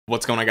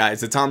What's going on,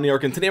 guys? It's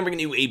Omniarch, and today I'm bringing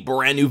you a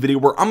brand new video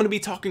where I'm going to be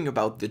talking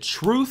about the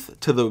truth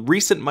to the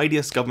recent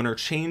Mightiest governor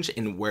change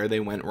and where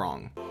they went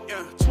wrong.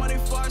 Yeah,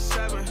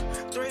 24/7,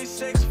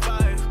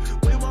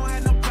 365. We won't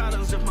have no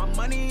problems if my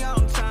money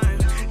on time.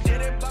 Did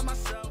it by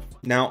myself.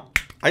 Now,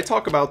 I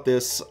talk about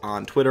this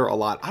on Twitter a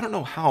lot. I don't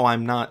know how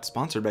I'm not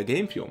sponsored by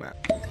Game Fuel, man.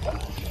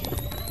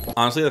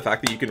 Honestly, the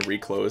fact that you can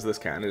reclose this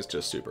can is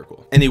just super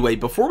cool. Anyway,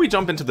 before we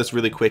jump into this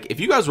really quick, if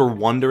you guys were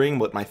wondering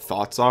what my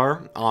thoughts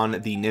are on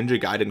the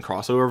Ninja Gaiden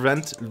crossover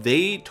event,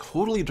 they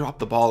totally dropped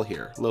the ball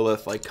here.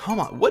 Lilith, like, come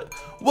on,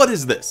 what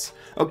is this?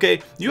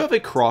 Okay, you have a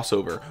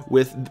crossover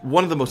with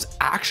one of the most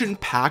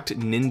action-packed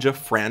ninja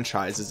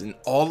franchises in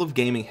all of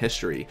gaming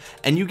history,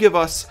 and you give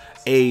us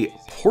a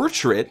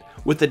portrait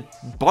with a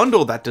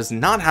bundle that does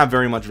not have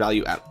very much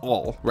value at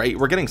all, right?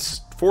 We're getting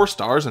 4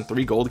 stars and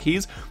 3 gold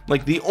keys.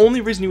 Like, the only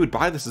reason you would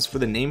buy this is for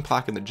the name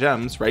plaque and the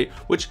gems, right?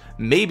 Which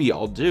maybe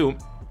I'll do.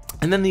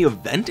 And then the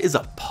event is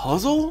a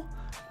puzzle.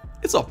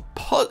 It's a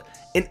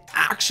an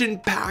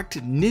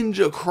action-packed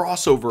ninja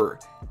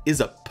crossover is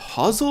a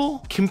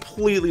puzzle.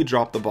 Completely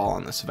dropped the ball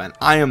on this event.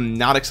 I am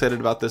not excited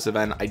about this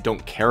event. I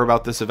don't care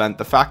about this event.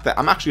 The fact that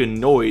I'm actually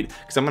annoyed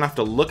because I'm gonna have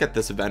to look at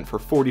this event for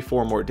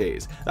 44 more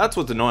days. That's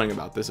what's annoying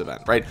about this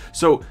event, right?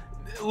 So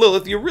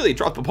Lilith, you really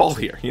dropped the ball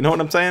here. You know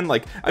what I'm saying?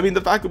 Like, I mean, the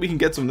fact that we can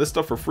get some of this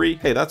stuff for free,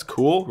 hey, that's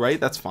cool, right?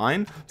 That's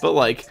fine. But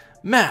like,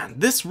 man,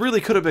 this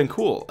really could have been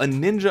cool. A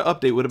ninja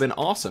update would have been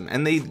awesome,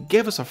 and they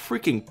gave us a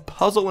freaking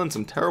puzzle and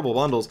some terrible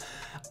bundles.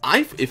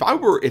 If I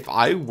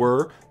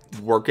were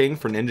working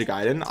for Ninja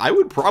Gaiden, I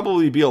would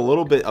probably be a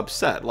little bit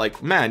upset.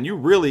 Like, man, you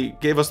really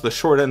gave us the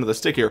short end of the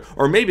stick here.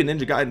 Or maybe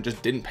Ninja Gaiden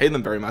just didn't pay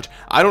them very much.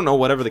 I don't know,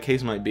 whatever the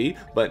case might be.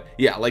 But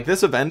yeah, like,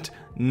 this event,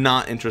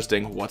 not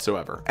interesting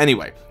whatsoever.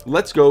 Anyway,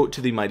 let's go to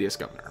the Mightiest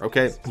governor.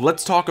 Okay,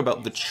 let's talk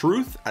about the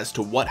truth as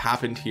to what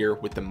happened here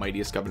with the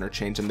Mightiest governor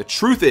change. And the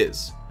truth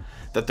is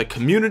that the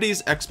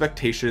community's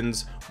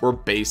expectations were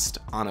based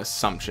on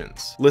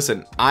assumptions.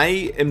 Listen,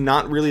 I am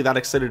not really that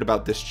excited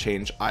about this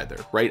change either,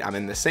 right? I'm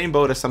in the same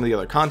boat as some of the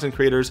other content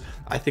creators.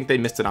 I think they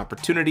missed an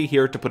opportunity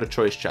here to put a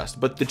choice chest.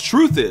 But the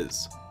truth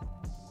is,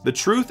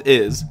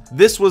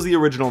 this was the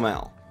original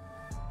mail.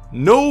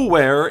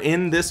 Nowhere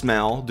in this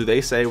mail do they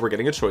say we're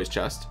getting a choice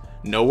chest.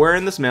 Nowhere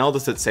in this mail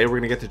does it say we're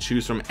gonna get to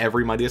choose from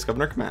every Mightiest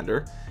governor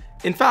commander.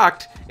 In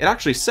fact, it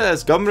actually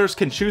says governors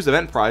can choose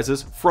event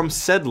prizes from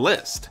said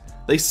list.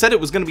 They said it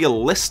was going to be a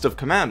list of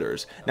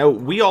commanders. Now,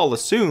 we all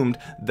assumed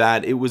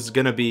that it was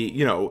going to be,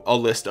 you know, a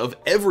list of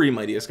every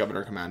Mightiest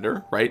governor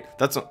commander, right?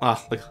 That's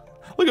like,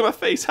 look at my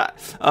face hat.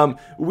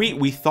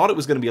 We thought it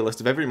was going to be a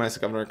list of every Mightiest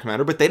governor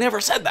commander, but they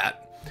never said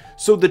that.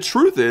 So the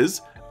truth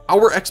is,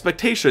 our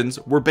expectations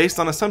were based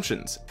on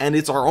assumptions, and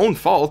it's our own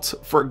fault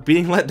for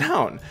being let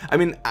down. I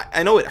mean,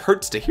 I know it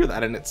hurts to hear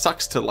that, and it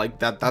sucks to like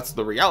that's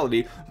the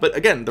reality, but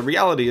again, the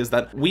reality is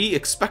that we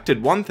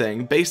expected one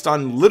thing based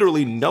on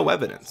literally no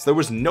evidence. There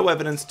was no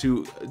evidence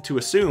to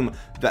assume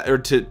that, or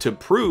to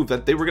prove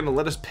that they were going to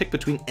let us pick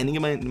between any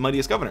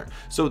Mightiest governor.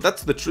 So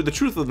that's the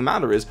truth of the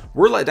matter is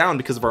we're let down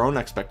because of our own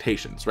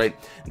expectations, right?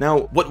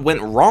 Now, what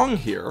went wrong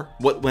here,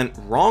 what went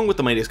wrong with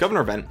the Mightiest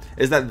governor event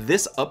is that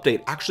this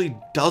update actually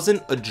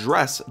doesn't address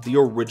the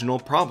original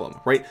problem,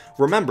 right?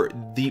 Remember,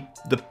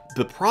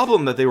 the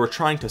problem that they were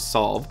trying to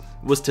solve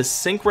was to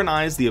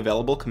synchronize the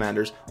available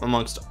commanders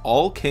amongst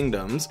all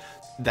kingdoms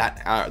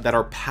that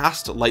are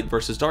past light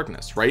versus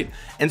darkness, right?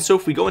 And so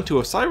if we go into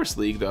Osiris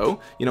League,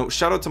 though, you know,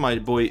 shout out to my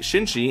boy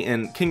Shinji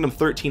and Kingdom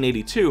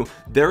 1382,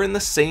 they're in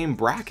the same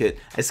bracket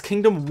as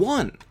Kingdom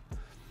 1.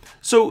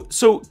 So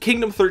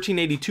Kingdom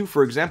 1382,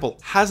 for example,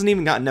 hasn't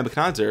even gotten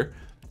Nebuchadnezzar,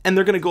 and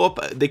they're going to go up,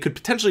 they could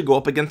potentially go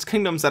up against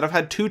kingdoms that have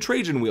had 2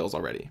 Trajan wheels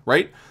already,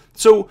 right?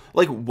 So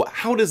like,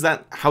 how does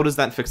that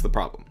fix the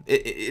problem?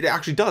 It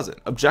actually doesn't.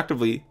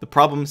 Objectively, the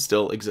problem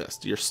still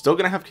exists. You're still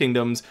going to have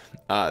kingdoms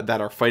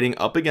that are fighting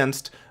up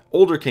against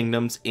older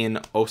kingdoms in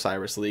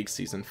Osiris League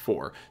Season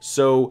 4.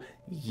 So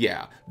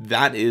yeah,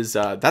 that is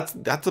that's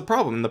the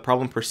problem, and the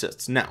problem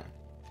persists. Now,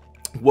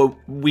 what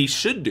we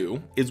should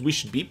do is we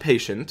should be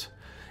patient.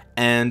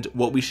 And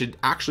what we should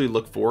actually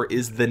look for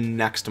is the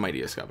next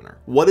Mightiest governor.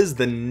 What does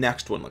the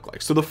next one look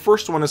like? So the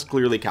first one is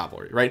clearly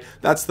cavalry, right?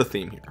 That's the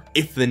theme here.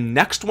 If the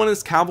next one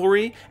is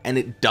cavalry and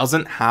it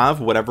doesn't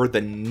have whatever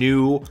the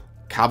new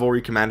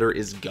cavalry commander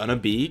is gonna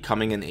be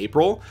coming in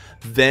April,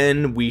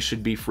 then we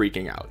should be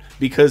freaking out,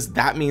 because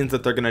that means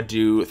that they're gonna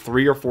do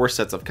 3 or 4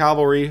 sets of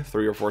cavalry,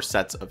 3 or 4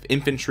 sets of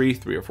infantry,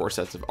 3 or 4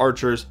 sets of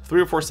archers, 3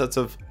 or 4 sets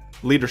of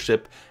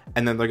leadership,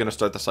 and then they're going to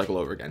start the cycle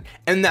over again.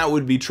 And that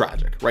would be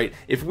tragic, right?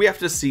 If we have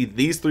to see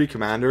these 3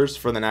 commanders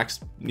for the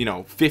next, you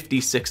know,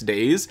 56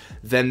 days,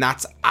 then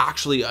that's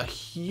actually a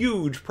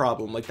huge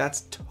problem. Like,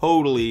 that's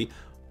totally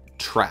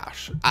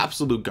trash,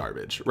 absolute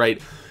garbage, right?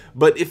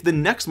 But if the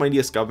next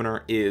Mightiest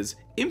governor is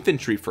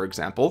infantry, for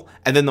example,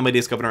 and then the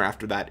Mightiest governor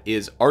after that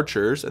is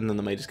archers, and then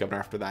the Mightiest governor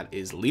after that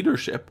is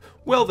leadership,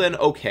 well then,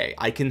 okay,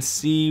 I can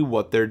see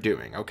what they're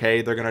doing,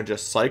 okay? They're gonna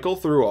just cycle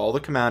through all the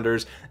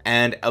commanders,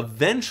 and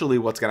eventually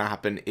what's gonna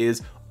happen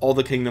is all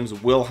the kingdoms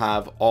will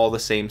have all the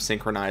same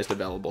synchronized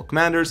available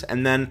commanders,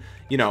 and then,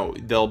 you know,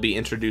 they'll be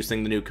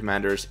introducing the new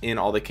commanders in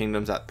all the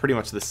kingdoms at pretty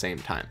much the same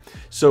time.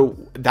 So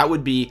that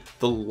would be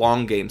the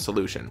long game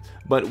solution.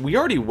 But we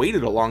already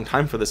waited a long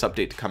time for this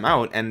update to come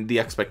out, and the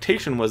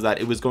expectation was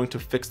that it was going to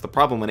fix the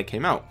problem when it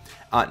came out,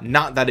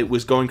 not that it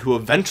was going to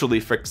eventually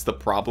fix the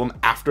problem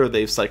after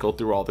they've cycled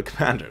through all the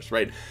commanders,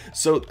 right?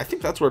 So I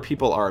think that's where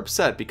people are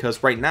upset,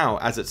 because right now,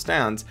 as it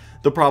stands,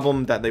 the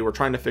problem that they were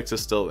trying to fix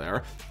is still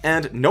there,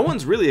 and no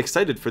one's really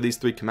excited for these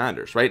 3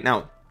 commanders right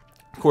now.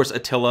 Of course,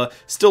 Attila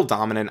still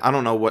dominant. I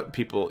don't know what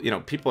people, you know,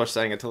 people are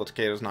saying Attila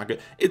Takeda is not good.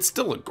 It's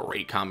still a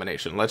great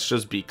combination. Let's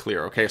just be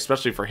clear, okay?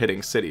 Especially for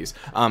hitting cities.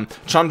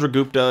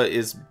 Chandragupta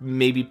is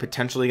maybe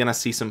potentially going to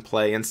see some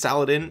play, and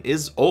Saladin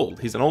is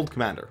old. He's an old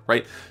commander,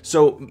 right?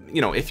 So, you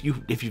know, if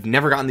you've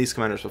never gotten these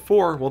commanders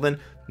before, well then,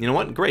 you know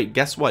what? Great.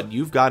 Guess what?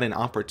 You've got an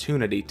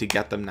opportunity to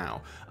get them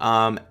now.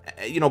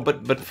 You know,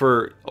 but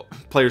for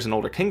players in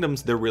older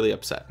kingdoms, they're really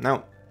upset.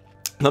 Now,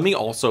 let me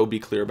also be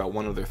clear about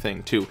one other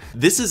thing too.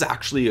 This is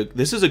actually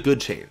this is a good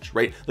change,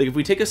 right? Like, if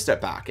we take a step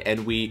back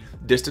and we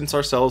distance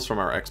ourselves from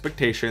our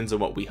expectations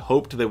and what we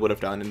hoped they would have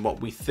done and what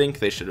we think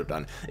they should have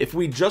done, if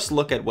we just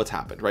look at what's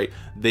happened, right?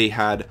 They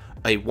had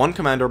a 1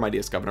 commander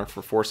Mightiest Governor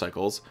for 4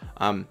 cycles,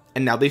 and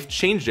now they've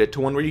changed it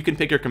to one where you can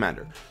pick your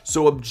commander.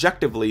 So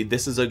objectively,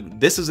 this is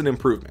an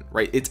improvement,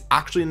 right? It's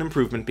actually an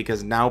improvement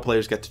because now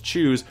players get to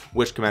choose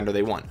which commander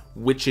they want,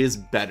 which is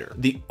better.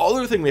 The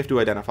other thing we have to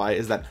identify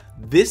is that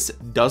this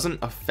doesn't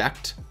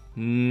affect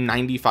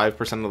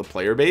 95% of the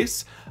player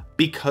base,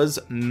 because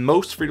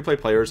most free-to-play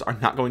players are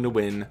not going to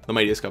win the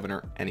Mightiest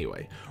Governor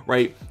anyway,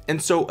 right?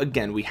 And so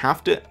again, we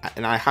have to,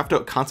 and I have to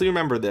constantly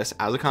remember this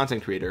as a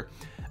content creator,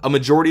 a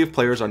majority of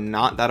players are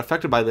not that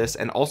affected by this,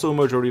 and also a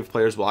majority of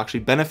players will actually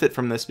benefit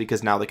from this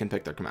because now they can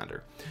pick their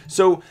commander.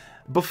 So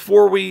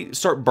before we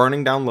start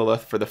burning down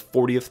Lilith for the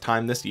 40th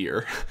time this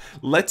year,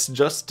 let's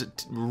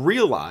just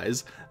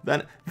realize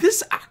that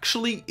this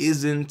actually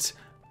isn't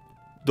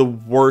the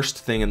worst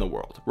thing in the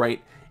world,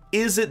 right?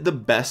 Is it the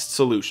best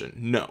solution?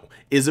 No.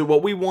 Is it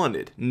what we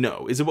wanted?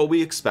 No. Is it what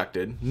we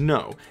expected?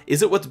 No.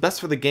 Is it what's best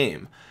for the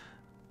game?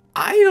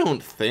 I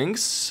don't think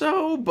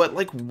so, but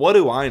like, what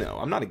do I know?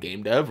 I'm not a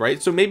game dev,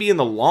 right? So maybe in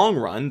the long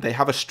run, they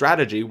have a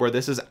strategy where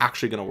this is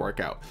actually going to work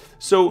out.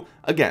 So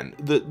again,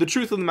 the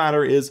truth of the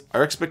matter is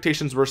our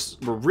expectations were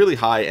really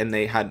high, and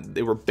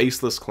they were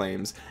baseless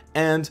claims.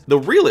 And the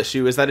real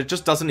issue is that it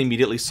just doesn't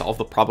immediately solve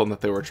the problem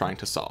that they were trying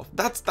to solve.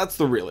 That's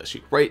the real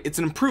issue, right? It's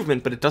an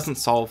improvement, but it doesn't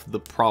solve the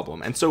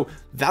problem. And so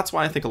that's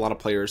why I think a lot of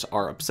players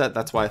are upset.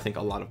 That's why I think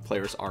a lot of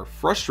players are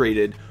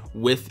frustrated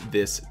with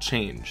this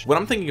change. What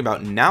I'm thinking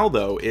about now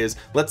though is,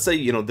 let's say,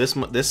 you know,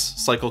 this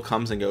cycle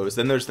comes and goes,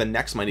 then there's the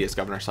next Mightiest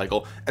Governor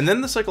cycle, and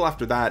then the cycle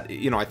after that,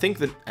 you know, I think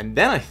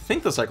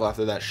the cycle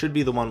after that should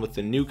be the one with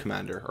the new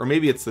commander, or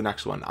maybe it's the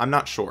next one, I'm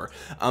not sure.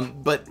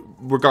 But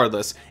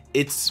regardless,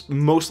 it's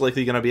most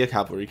likely going to be a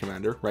cavalry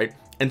commander, right?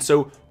 And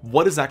so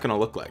what is that going to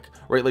look like,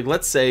 right? Like,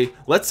 let's say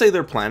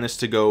their plan is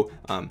to go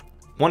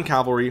 1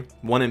 cavalry,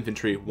 1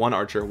 infantry, 1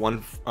 archer,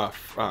 1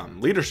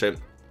 leadership,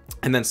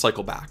 and then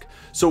cycle back.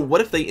 So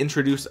what if they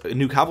introduce a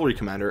new cavalry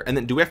commander, and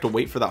then do we have to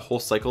wait for that whole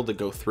cycle to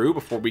go through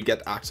before we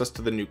get access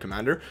to the new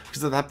commander?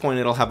 Because at that point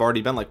it'll have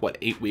already been like, what,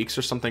 8 weeks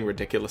or something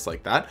ridiculous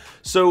like that.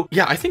 So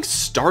yeah, I think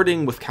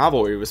starting with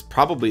cavalry was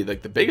probably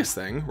like the biggest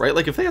thing, right?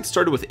 Like, if they had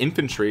started with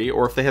infantry,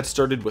 or if they had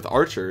started with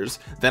archers,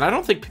 then I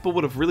don't think people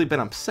would have really been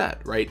upset,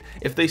 right?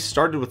 If they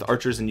started with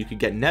archers and you could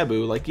get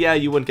Nebu, like, yeah,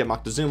 you wouldn't get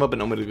Moctezuma, but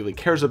nobody really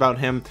cares about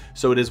him,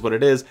 so it is what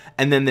it is.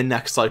 And then the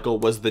next cycle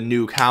was the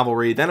new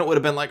cavalry, then it would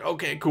have been like,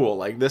 okay, cool,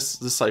 like this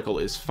cycle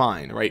is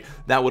fine, right?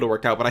 That would have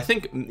worked out. But I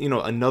think, you know,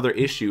 another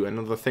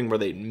thing where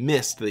they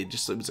missed,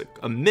 it was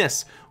a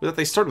miss, was that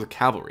they started with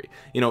cavalry.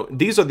 You know,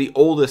 these are the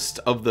oldest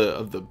of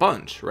the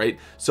bunch, right?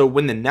 So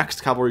when the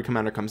next cavalry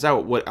commander comes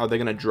out, what are they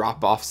going to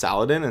drop off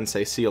Saladin and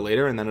say see you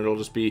later, and then it'll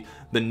just be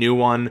the new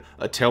one,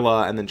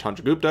 Attila, and then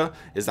Chandragupta?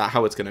 Is that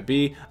how it's going to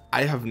be?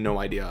 I have no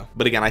idea.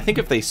 But again, I think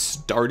if they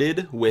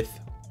started with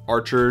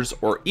archers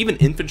or even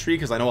infantry,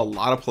 because I know a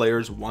lot of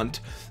players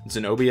want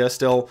Zenobia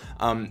still,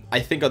 I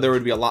think there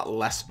would be a lot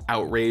less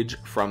outrage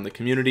from the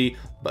community.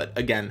 But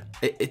again,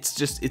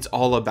 it's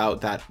all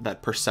about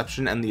that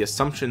perception and the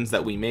assumptions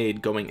that we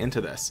made going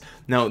into this.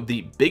 Now,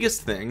 the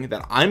biggest thing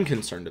that I'm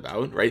concerned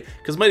about, right,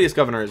 because Mightiest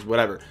Governor is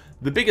whatever,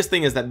 the biggest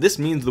thing is that this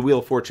means the Wheel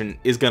of Fortune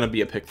is going to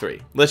be a pick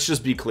 3. Let's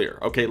just be clear,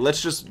 okay?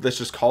 Let's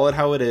just call it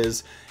how it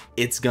is.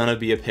 It's gonna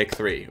be a pick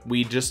 3.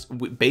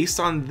 Based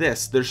on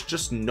this, there's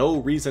just no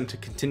reason to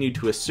continue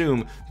to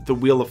assume the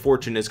Wheel of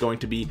Fortune is going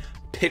to be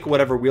pick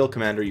whatever wheel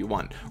commander you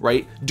want,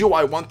 right? Do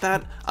I want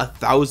that?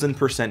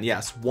 1000%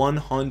 yes,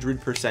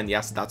 100%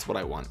 yes, that's what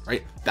I want,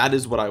 right? That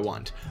is what I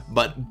want.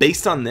 But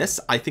based on this,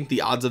 I think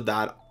the odds of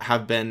that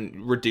have been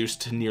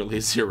reduced to nearly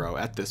zero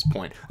at this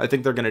point. I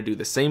think they're going to do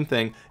the same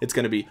thing. It's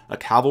going to be a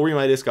cavalry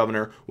Mightiest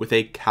Governor with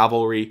a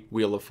cavalry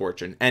Wheel of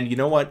Fortune. And you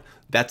know what?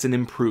 That's an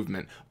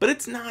improvement, but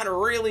it's not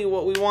really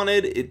what we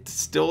wanted. It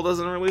still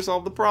doesn't really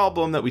solve the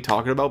problem that we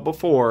talked about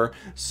before.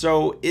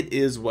 So it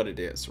is what it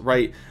is,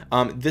 right?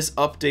 This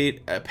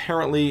update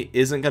apparently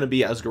isn't going to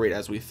be as great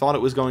as we thought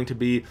it was going to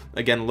be.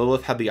 Again,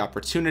 Lilith had the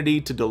opportunity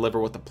to deliver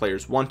what the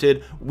players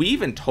wanted. We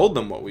even told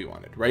them what we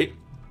wanted, right?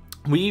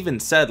 We even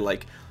said,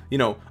 like, you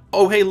know,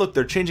 oh hey, look,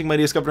 they're changing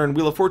Mightiest Governor and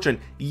Wheel of Fortune.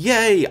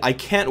 Yay, I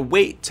can't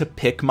wait to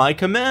pick my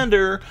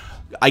commander.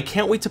 I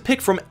can't wait to pick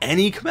from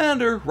any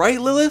commander, right,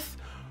 Lilith?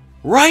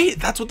 Right?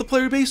 That's what the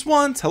player base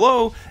wants.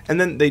 Hello. And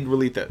then they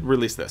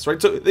release this,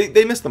 right? So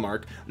they missed the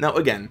mark. Now,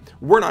 again,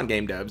 we're not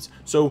game devs,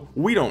 so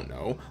we don't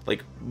know.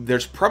 Like,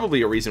 there's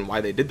probably a reason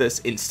why they did this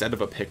instead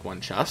of a pick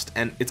one chest,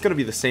 and it's going to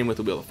be the same with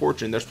the Wheel of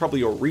Fortune. There's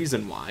probably a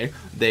reason why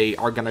they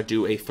are going to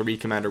do a 3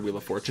 commander Wheel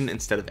of Fortune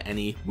instead of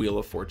any Wheel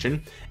of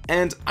Fortune.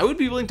 And I would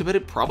be willing to bet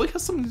it probably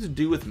has something to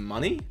do with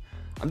money.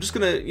 I'm just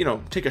gonna, you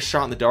know, take a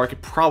shot in the dark.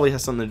 It probably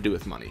has something to do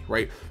with money,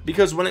 right?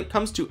 Because when it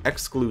comes to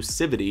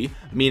exclusivity,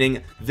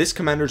 meaning this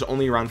commander's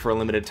only around for a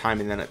limited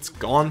time and then it's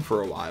gone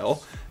for a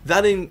while,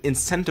 that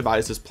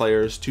incentivizes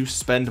players to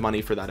spend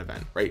money for that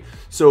event, right?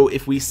 So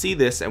if we see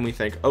this and we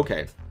think,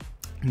 okay,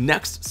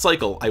 next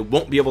cycle I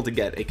won't be able to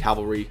get a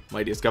cavalry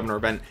Mightiest Governor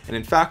event, and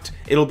in fact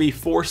it'll be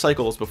 4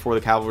 cycles before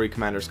the cavalry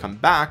commanders come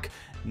back.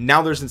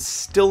 Now there's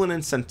still an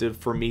incentive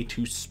for me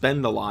to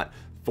spend a lot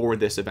for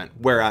this event.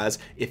 Whereas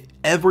if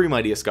every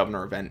Mightiest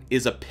Governor event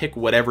is a pick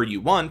whatever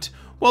you want,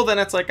 well then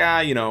it's like,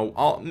 you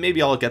know,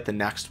 maybe I'll get the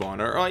next one,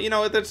 or you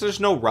know, there's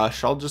no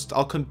rush.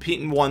 I'll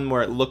compete in one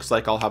where it looks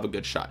like I'll have a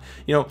good shot,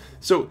 you know.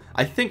 So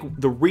I think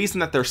the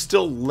reason that they're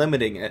still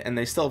limiting it and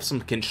they still have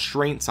some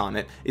constraints on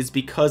it is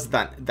because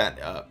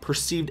that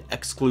perceived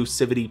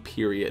exclusivity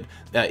period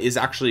is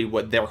actually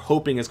what they're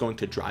hoping is going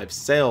to drive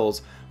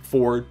sales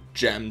for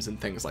gems and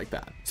things like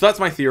that. So that's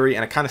my theory,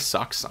 and it kind of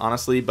sucks,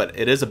 honestly, but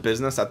it is a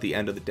business at the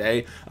end of the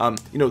day.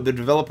 You know, the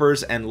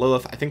developers and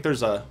Lilith, I think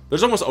there's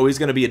almost always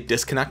going to be a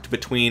disconnect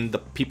between the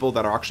people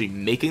that are actually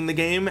making the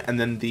game and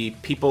then the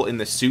people in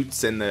the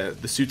suits and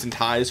the suits and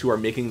ties who are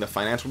making the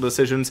financial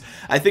decisions.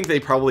 I think they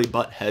probably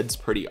butt heads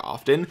pretty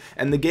often,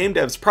 and the game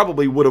devs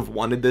probably would have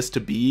wanted this to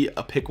be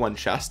a pick one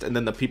chest, and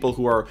then the people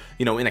who are,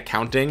 you know, in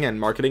accounting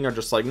and marketing are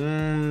just like,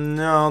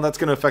 no, that's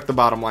going to affect the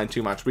bottom line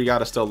too much. We got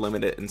to still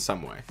limit it in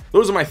some way.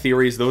 Those are my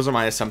theories. Those are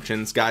my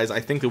assumptions, guys. I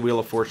think the Wheel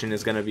of Fortune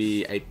is going to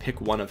be a pick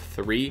one of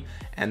 3,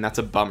 and that's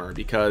a bummer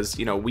because,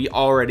 you know, we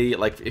already,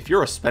 like, if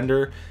you're a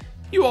spender,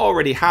 you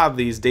already have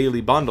these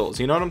daily bundles,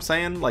 you know what I'm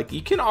saying? Like,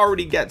 you can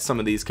already get some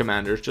of these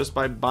commanders just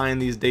by buying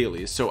these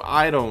dailies. So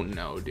I don't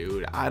know,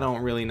 dude. I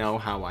don't really know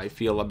how I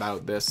feel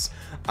about this.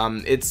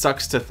 It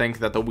sucks to think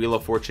that the Wheel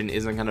of Fortune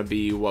isn't going to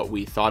be what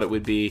we thought it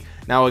would be.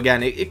 Now,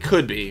 again, it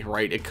could be,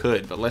 right? It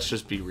could, but let's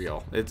just be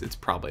real. It's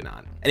probably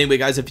not. Anyway,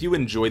 guys, if you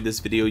enjoyed this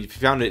video, if you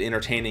found it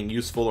entertaining,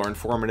 useful, or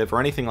informative, or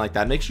anything like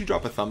that, make sure you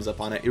drop a thumbs up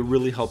on it. It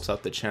really helps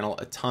out the channel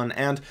a ton.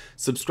 And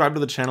subscribe to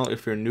the channel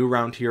if you're new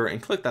around here,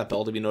 and click that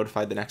bell to be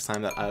notified the next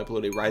time that I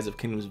upload a Rise of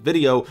Kingdoms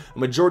video. A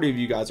majority of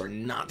you guys are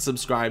not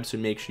subscribed, so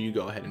make sure you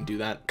go ahead and do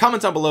that.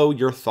 Comment down below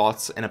your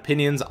thoughts and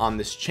opinions on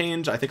this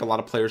change. I think a lot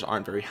of players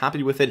aren't very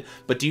happy with it,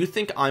 but do you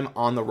think I'm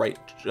on the right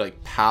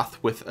path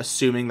with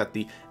assuming that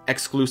the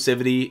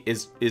exclusivity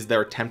is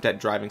their attempt at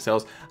driving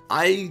sales?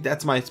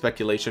 That's my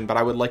speculation, but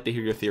I would like to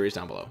hear your theories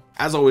down below.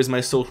 As always,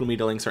 my social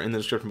media links are in the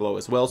description below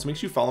as well, so make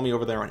sure you follow me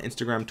over there on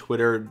Instagram,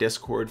 Twitter,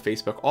 Discord,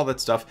 Facebook, all that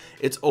stuff.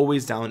 It's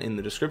always down in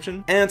the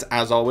description. And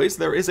as always,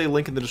 there is a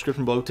link in the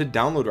description below to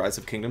download Rise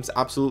of Kingdoms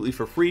absolutely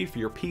for free for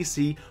your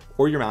PC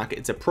or your Mac.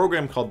 It's a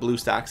program called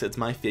BlueStacks. It's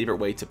my favorite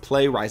way to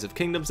play Rise of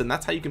Kingdoms, and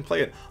that's how you can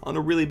play it on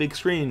a really big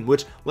screen,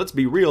 which, let's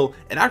be real,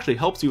 it actually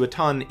helps you a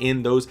ton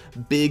in those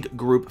big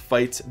group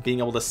fights, being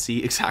able to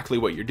see exactly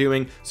what you're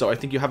doing. So I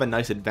think you have a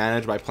nice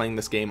advantage by playing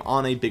this game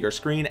on a bigger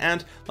screen,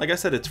 and like I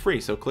said, it's free,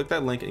 so click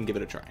that link and give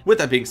it a try. With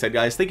that being said,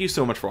 guys, thank you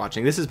so much for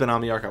watching. This has been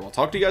Omniarch. I will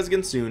talk to you guys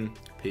again soon.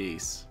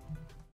 Peace.